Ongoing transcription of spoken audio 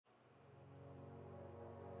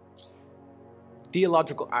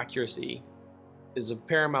Theological accuracy is of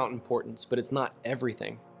paramount importance, but it's not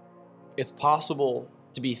everything. It's possible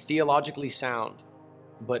to be theologically sound,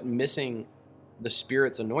 but missing the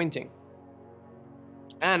Spirit's anointing.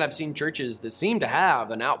 And I've seen churches that seem to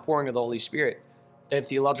have an outpouring of the Holy Spirit. They have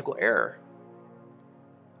theological error.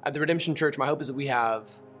 At the Redemption Church, my hope is that we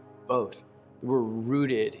have both. We're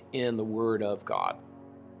rooted in the Word of God,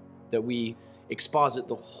 that we exposit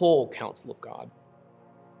the whole counsel of God,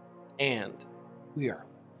 and we are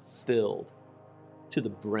filled to the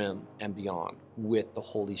brim and beyond with the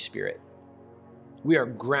Holy Spirit. We are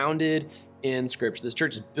grounded in Scripture. This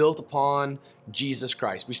church is built upon Jesus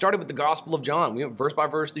Christ. We started with the Gospel of John. We went verse by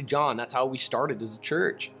verse through John. That's how we started as a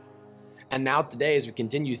church. And now today, as we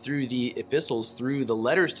continue through the epistles, through the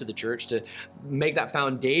letters to the church, to make that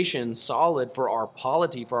foundation solid for our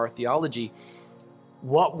polity, for our theology,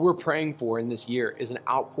 what we're praying for in this year is an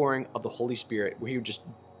outpouring of the Holy Spirit where He would just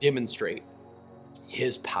demonstrate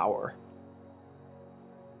His power.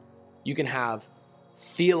 You can have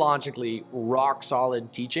theologically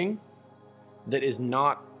rock-solid teaching that is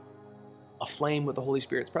not aflame with the Holy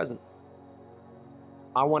Spirit's presence.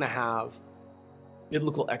 I want to have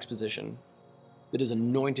biblical exposition that is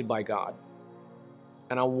anointed by God.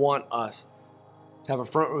 And I want us to have a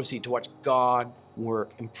front row seat to watch God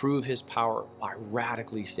work and prove His power by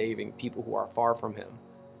radically saving people who are far from Him,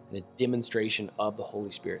 and a demonstration of the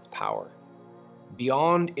Holy Spirit's power.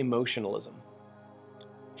 Beyond emotionalism,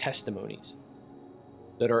 testimonies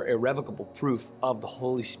that are irrevocable proof of the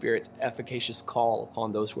Holy Spirit's efficacious call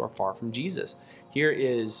upon those who are far from Jesus. Here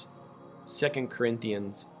is 2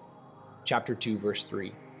 Corinthians chapter 2, verse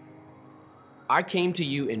 3. I came to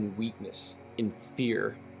you in weakness, in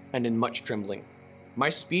fear, and in much trembling. My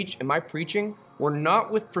speech and my preaching were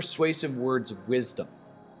not with persuasive words of wisdom,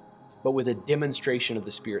 but with a demonstration of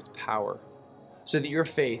the Spirit's power, so that your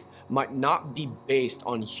faith might not be based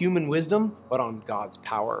on human wisdom, but on God's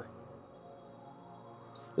power.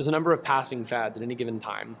 There's a number of passing fads at any given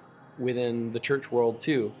time within the church world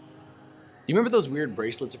too. Do you remember those weird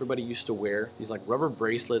bracelets everybody used to wear? These like rubber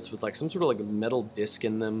bracelets with like some sort of like a metal disc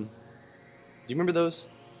in them. Do you remember those?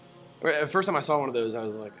 The first time I saw one of those, I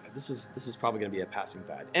was like, this is probably going to be a passing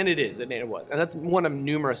fad. And it is, and it was. And that's one of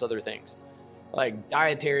numerous other things, like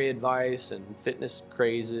dietary advice and fitness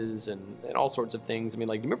crazes and all sorts of things. I mean,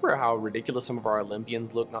 like, do you remember how ridiculous some of our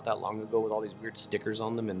Olympians looked not that long ago with all these weird stickers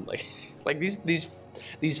on them? And like, like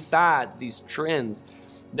these fads, these trends,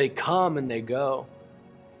 they come and they go.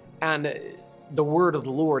 And the word of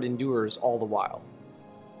the Lord endures all the while.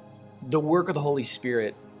 The work of the Holy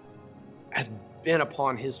Spirit has been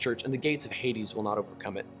upon His church, and the gates of Hades will not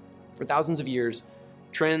overcome it. For thousands of years,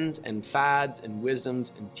 trends and fads and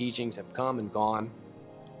wisdoms and teachings have come and gone,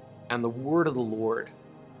 and the word of the Lord,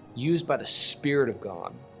 used by the Spirit of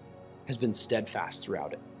God, has been steadfast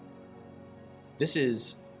throughout it. This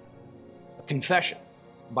is a confession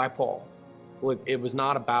by Paul. Look, it was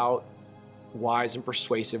not about wise and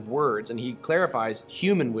persuasive words, and he clarifies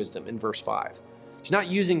human wisdom in verse 5. He's not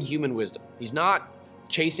using human wisdom. He's not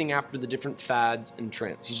chasing after the different fads and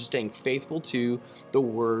trends. He's just staying faithful to the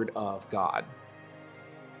word of God.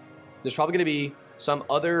 There's probably going to be some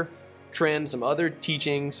other trend, some other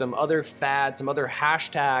teaching, some other fad, some other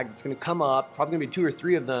hashtag that's going to come up, probably going to be 2 or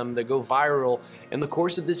 3 of them that go viral in the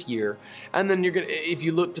course of this year. And then you're going to, if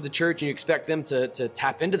you look to the church and you expect them to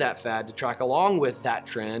tap into that fad, to track along with that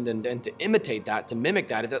trend and to imitate that, to mimic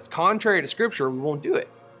that, if that's contrary to Scripture, we won't do it.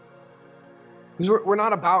 Because we're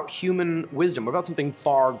not about human wisdom. We're about something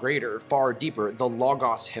far greater, far deeper, the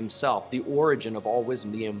Logos Himself, the origin of all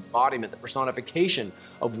wisdom, the embodiment, the personification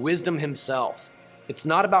of wisdom Himself. It's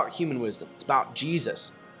not about human wisdom. It's about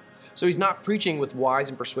Jesus. So He's not preaching with wise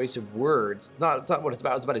and persuasive words. It's not what it's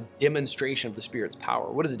about. It's about a demonstration of the Spirit's power.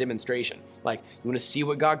 What is a demonstration? Like, you want to see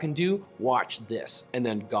what God can do? Watch this. And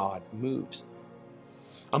then God moves.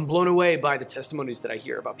 I'm blown away by the testimonies that I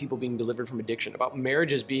hear about people being delivered from addiction, about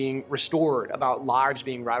marriages being restored, about lives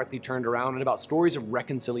being radically turned around, and about stories of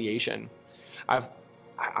reconciliation.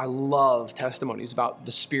 I love testimonies about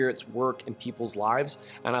the Spirit's work in people's lives,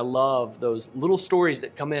 and I love those little stories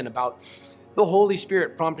that come in about the Holy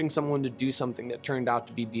Spirit prompting someone to do something that turned out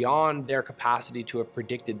to be beyond their capacity to have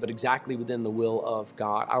predicted, but exactly within the will of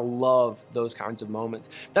God. I love those kinds of moments.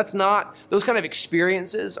 Those kind of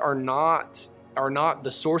experiences are not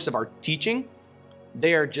the source of our teaching.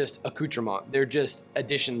 They are just accoutrement. They're just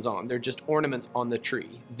additions on. They're just ornaments on the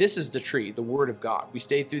tree. This is the tree, the Word of God. We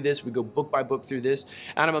stay through this. We go book by book through this.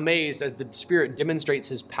 And I'm amazed as the Spirit demonstrates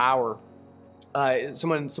His power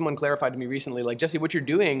someone clarified to me recently, like, Jesse, what you're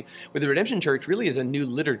doing with the Redemption Church really is a new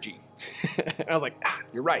liturgy. And I was like,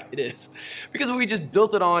 you're right, it is. Because we just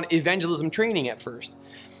built it on evangelism training at first.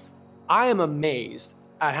 I am amazed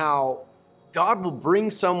at how God will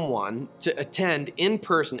bring someone to attend in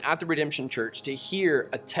person at the Redemption Church to hear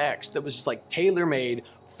a text that was just like tailor-made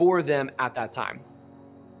for them at that time.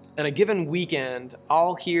 In a given weekend,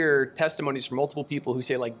 I'll hear testimonies from multiple people who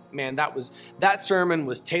say, like, man, that sermon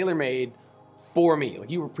was tailor-made for me.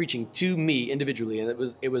 Like, you were preaching to me individually, and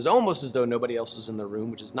it was almost as though nobody else was in the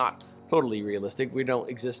room, which is not totally realistic. We don't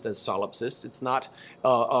exist as solipsists. It's not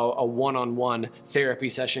a one-on-one therapy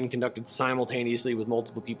session conducted simultaneously with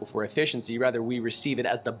multiple people for efficiency. Rather, we receive it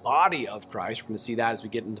as the body of Christ. We're going to see that as we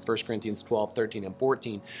get into 1 Corinthians 12, 13, and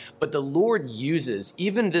 14. But the Lord uses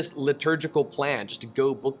even this liturgical plan just to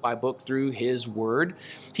go book by book through his word.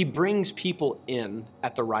 He brings people in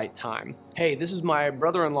at the right time. Hey, this is my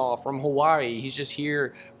brother-in-law from Hawaii. He's just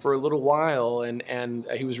here for a little while, and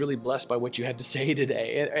he was really blessed by what you had to say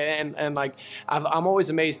today. And like, I'm always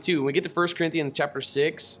amazed too. When we get to 1 Corinthians chapter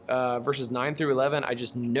 6, verses 9 through 11, I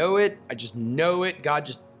just know it. God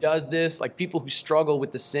just does this. Like, people who struggle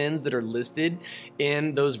with the sins that are listed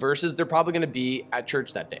in those verses, they're probably going to be at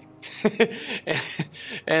church that day.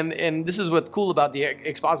 and this is what's cool about the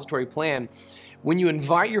expository plan. When you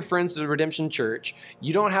invite your friends to the Redemption Church,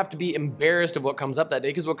 you don't have to be embarrassed of what comes up that day,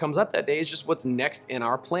 because what comes up that day is just what's next in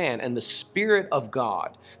our plan. And the Spirit of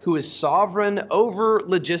God, who is sovereign over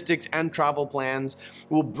logistics and travel plans,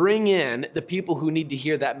 will bring in the people who need to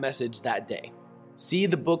hear that message that day. See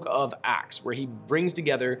the book of Acts, where he brings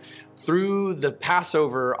together through the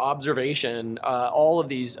Passover observation, all of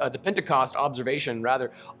these, the Pentecost observation, rather,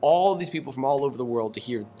 all of these people from all over the world to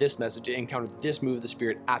hear this message, to encounter this move of the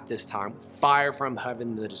Spirit at this time, fire from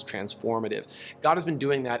heaven that is transformative. God has been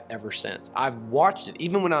doing that ever since. I've watched it,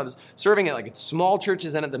 even when I was serving at like small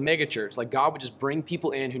churches and at the mega church, like God would just bring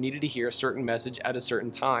people in who needed to hear a certain message at a certain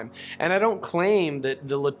time. And I don't claim that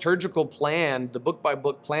the liturgical plan, the book by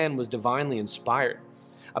book plan, was divinely inspired.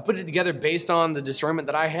 I put it together based on the discernment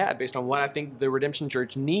that I had, based on what I think the Redemption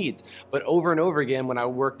Church needs. But over and over again, when I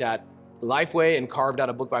worked at Lifeway and carved out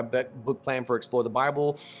a book by book plan for Explore the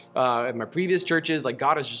Bible, at my previous churches, like,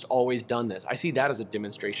 God has just always done this. I see that as a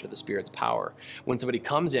demonstration of the Spirit's power. When somebody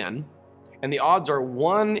comes in, and the odds are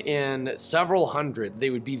 1 in several hundred,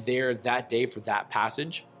 they would be there that day for that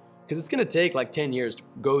passage, because it's going to take like 10 years to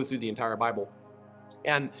go through the entire Bible.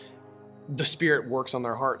 And the Spirit works on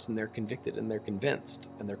their hearts, and they're convicted, and they're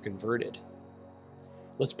convinced, and they're converted.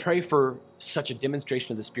 Let's pray for such a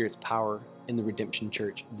demonstration of the Spirit's power in the Redemption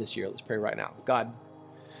Church this year. Let's pray right now. God,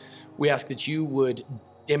 we ask that you would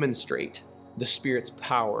demonstrate the Spirit's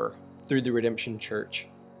power through the Redemption Church.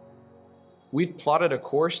 We've plotted a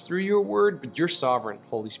course through your word, but you're sovereign,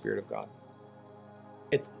 Holy Spirit of God.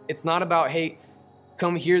 It's not about, hey,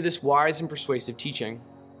 come hear this wise and persuasive teaching.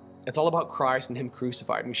 It's all about Christ and him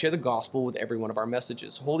crucified. And we share the gospel with every one of our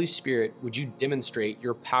messages. Holy Spirit, would you demonstrate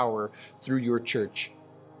your power through your church?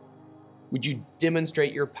 Would you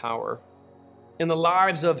demonstrate your power in the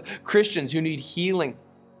lives of Christians who need healing,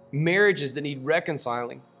 marriages that need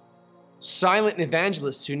reconciling, silent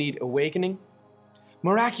evangelists who need awakening,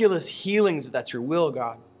 miraculous healings if that's your will,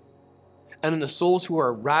 God, and in the souls who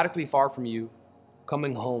are radically far from you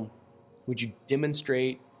coming home? Would you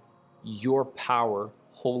demonstrate your power,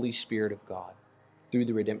 Holy Spirit of God, through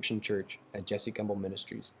the Redemption Church at Jesse Kimball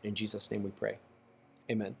Ministries? In Jesus' name we pray.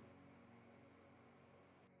 Amen.